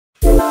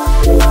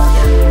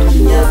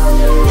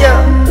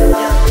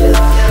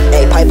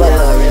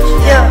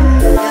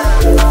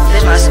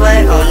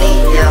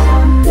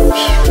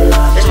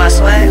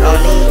swag on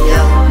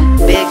NEYO.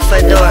 Big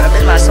fedora,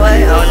 bitch, my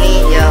swag on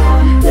NEYO.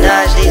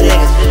 Dodge these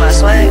niggas, bitch, my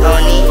swag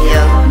on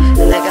NEYO.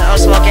 Nigga, I'm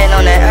smoking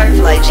on that earth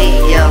like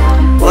G-Yo.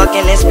 Walk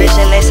in this bitch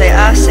and they say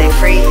I say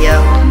free,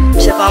 yo.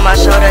 Chip on my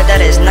shoulder,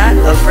 that is not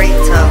a free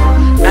toe.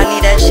 I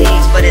need that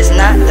cheese, but it's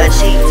not a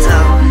Cheeto.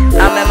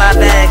 I'm in my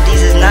bag,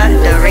 these is not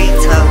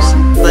Doritos.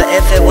 But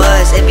if it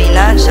was, it be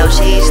nacho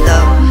cheese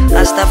though.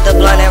 I stuff the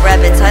blunt and wrap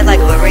it tight like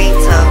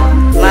burrito.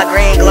 My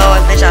green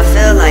glowing, bitch, I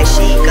feel like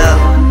Chico.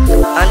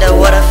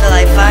 Underwater, feel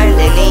like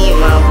finding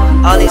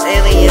Nemo. All these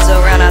aliens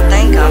around, I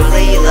think I'm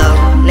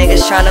Lilo.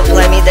 Niggas tryna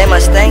play me, they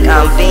must think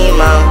I'm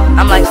Fimo.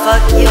 I'm like,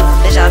 fuck you,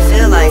 bitch, I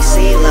feel like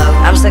CeeLo.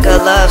 I'm sick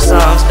of love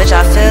songs, bitch,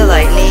 I feel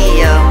like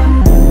NEYO.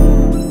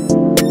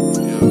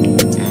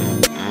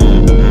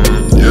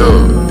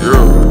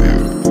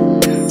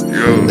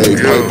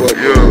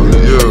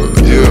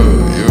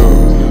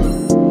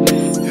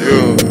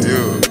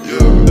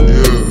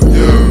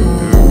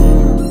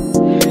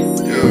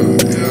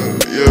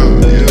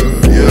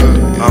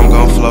 I'm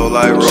gon' flow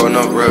like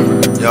Roanoke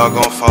River. Y'all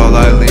gon' fall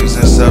like leaves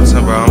in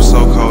September. I'm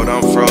so cold,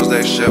 I'm froze,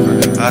 they shiver.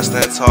 I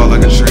stand tall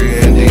like a tree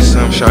in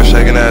December. Shark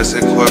shaking ass,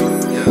 it quiver.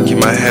 Keep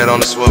my head on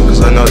the swivel,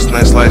 cause I know it's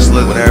next like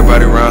slither. When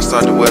everybody around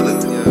start to wither.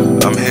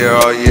 I'm here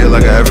all year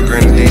like an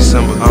evergreen in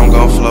December. I'm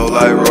gon' flow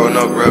like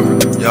Roanoke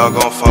River. Y'all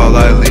gon' fall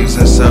like leaves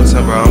in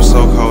September. I'm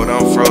so cold,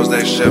 I'm froze,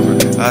 they shiver.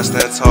 I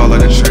stand tall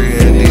like a tree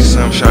in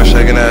December. Shark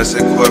shaking ass,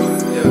 it quiver.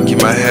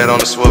 Keep my head on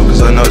the swivel,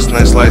 cause I know it's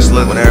next like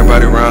slither. When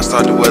everybody around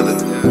start to wither.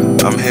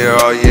 I'm here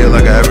all year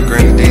like an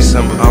evergreen in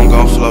December. I'm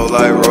gon' flow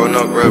like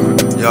Roanoke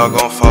River. Y'all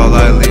gon' fall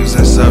like leaves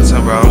in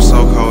September. I'm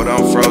so cold,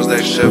 I'm froze,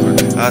 they shiver.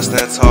 I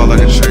stand tall like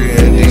a tree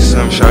in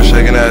December. Shark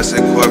shaking ass,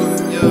 it quiver.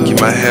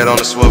 Keep my head on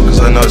the swivel, cause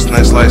I know it's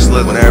next like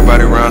slither. When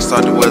everybody around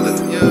start to wither.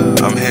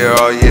 I'm here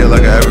all year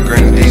like an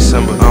evergreen in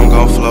December. I'm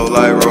gon' flow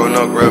like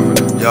Roanoke River.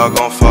 Y'all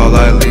gon' fall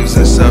like leaves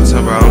in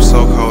September. I'm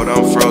so cold,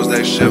 I'm froze,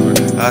 they shiver.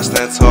 I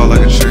stand tall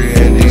like a tree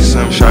in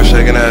December. Shark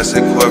shaking ass,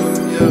 it quiver.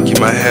 Keep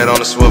my head on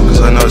the swivel, cause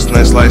I know it's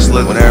next like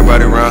slither. When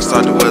everybody around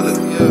start to wither.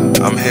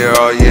 I'm here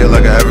all year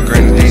like an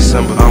evergreen in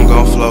December. I'm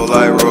gon' flow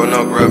like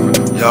Roanoke River.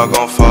 Y'all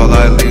gon' fall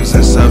like leaves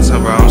in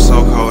September. I'm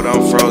so cold,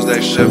 I'm froze,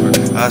 they shiver.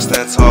 I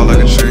stand tall like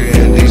a tree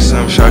in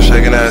December. Shark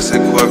shaking ass, it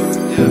quiver.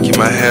 Keep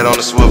my head on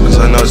the swivel, cause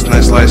I know it's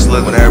next like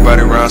slither. When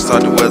everybody around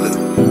start to wither.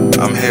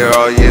 I'm here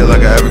all year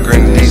like an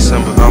evergreen in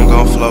December. I'm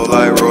gon' flow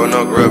like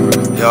Roanoke River.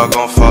 Y'all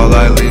gon' fall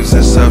like leaves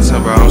in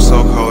September. I'm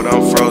so cold,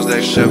 I'm froze,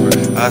 they shiver.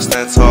 I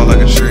stand tall like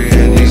a tree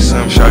in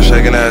December. Shark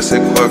shaking ass,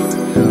 it quiver.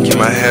 Keep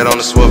my head on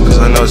the swivel, cause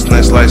I know it's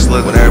next like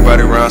slither. When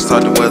everybody around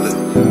start to wither.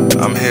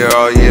 I'm here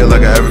all year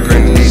like an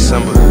evergreen in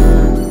December.